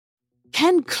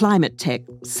Can climate tech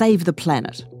save the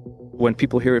planet? When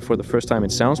people hear it for the first time,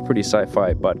 it sounds pretty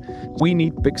sci-fi, but we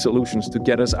need big solutions to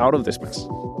get us out of this mess.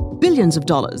 Billions of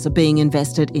dollars are being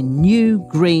invested in new,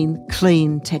 green,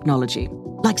 clean technology,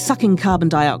 like sucking carbon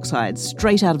dioxide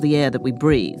straight out of the air that we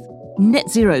breathe, net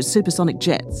zero supersonic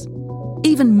jets,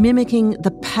 even mimicking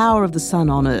the power of the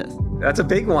sun on Earth. That's a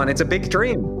big one. It's a big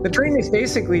dream. The dream is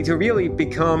basically to really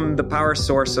become the power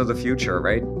source of the future,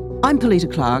 right? I'm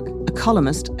Polita Clark, a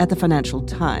columnist at the Financial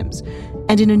Times.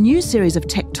 And in a new series of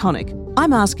Tectonic,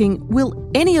 I'm asking, will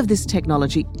any of this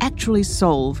technology actually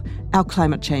solve our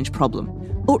climate change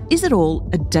problem? Or is it all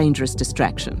a dangerous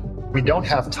distraction? We don't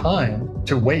have time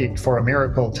to wait for a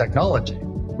miracle technology.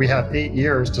 We have 8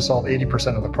 years to solve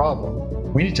 80% of the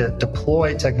problem. We need to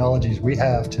deploy technologies we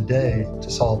have today to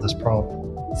solve this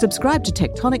problem. Subscribe to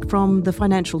Tectonic from the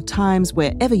Financial Times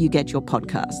wherever you get your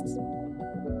podcasts.